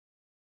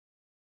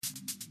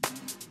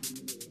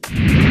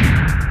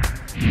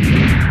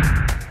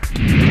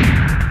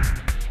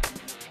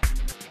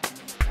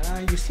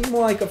seem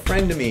more like a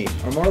friend to me,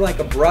 or more like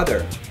a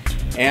brother.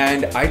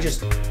 And I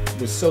just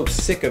was so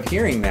sick of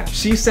hearing that.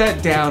 She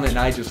sat down and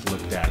I just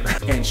looked at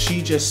her, and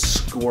she just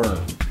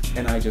squirmed,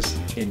 and I just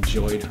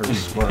enjoyed her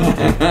squirm.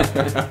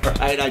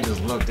 Right? I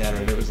just looked at her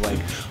and it was like,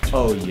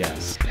 oh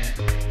yes.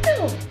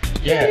 No,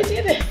 Yeah. how do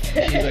you do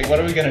this? She's like, what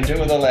are we gonna do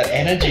with all that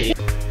energy?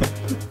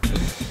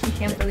 I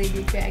can't believe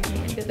you dragged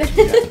me into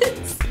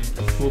this.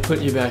 We'll put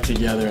you back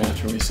together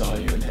after we saw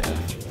you in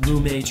half.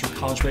 Roommates or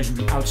college mates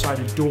would be outside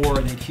a door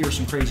and they'd hear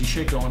some crazy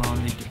shit going on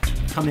and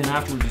they'd come in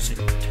afterwards and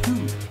say,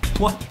 dude,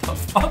 what the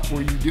fuck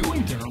were you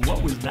doing to her?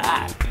 What was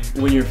that?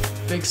 When you're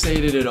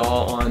fixated at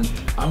all on,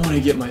 I want to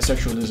get my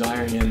sexual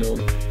desire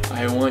handled,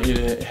 I want you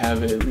to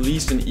have at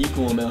least an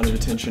equal amount of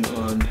attention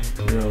on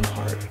your own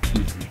heart.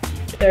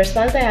 The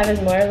response I have is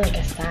more like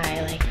a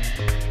sigh, like,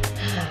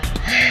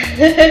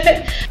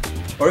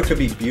 Or it could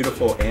be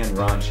beautiful and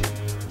raunchy.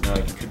 You know,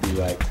 like it could be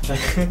like,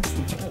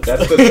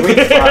 that's the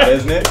sweet spot,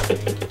 isn't it?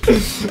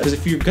 Because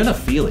if you're gonna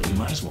feel it, you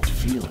might as well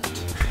feel it.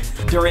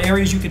 There are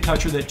areas you can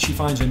touch her that she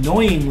finds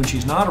annoying when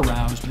she's not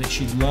aroused, but that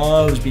she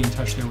loves being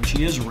touched there when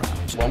she is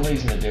aroused. One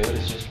reason to do it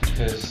is just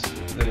because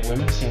the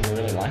women seem to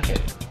really like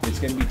it. It's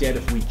gonna be dead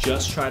if we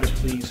just try to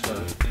please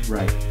her.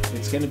 Right.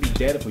 It's gonna be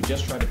dead if we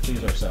just try to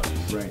please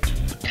ourselves. Right.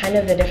 kind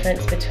of the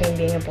difference between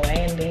being a boy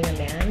and being a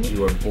man.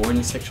 You are born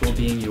a sexual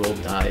being, you will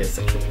die a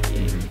sexual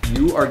being.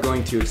 You are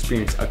going to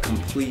experience a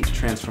complete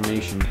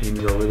transformation in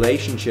your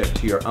relationship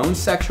to your own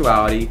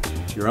sexuality,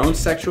 your own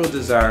sexual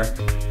desire,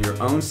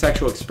 your own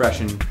sexual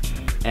expression,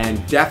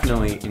 and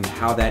definitely in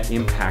how that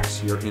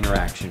impacts your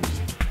interactions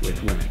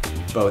with women,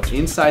 both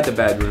inside the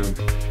bedroom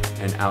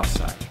and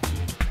outside.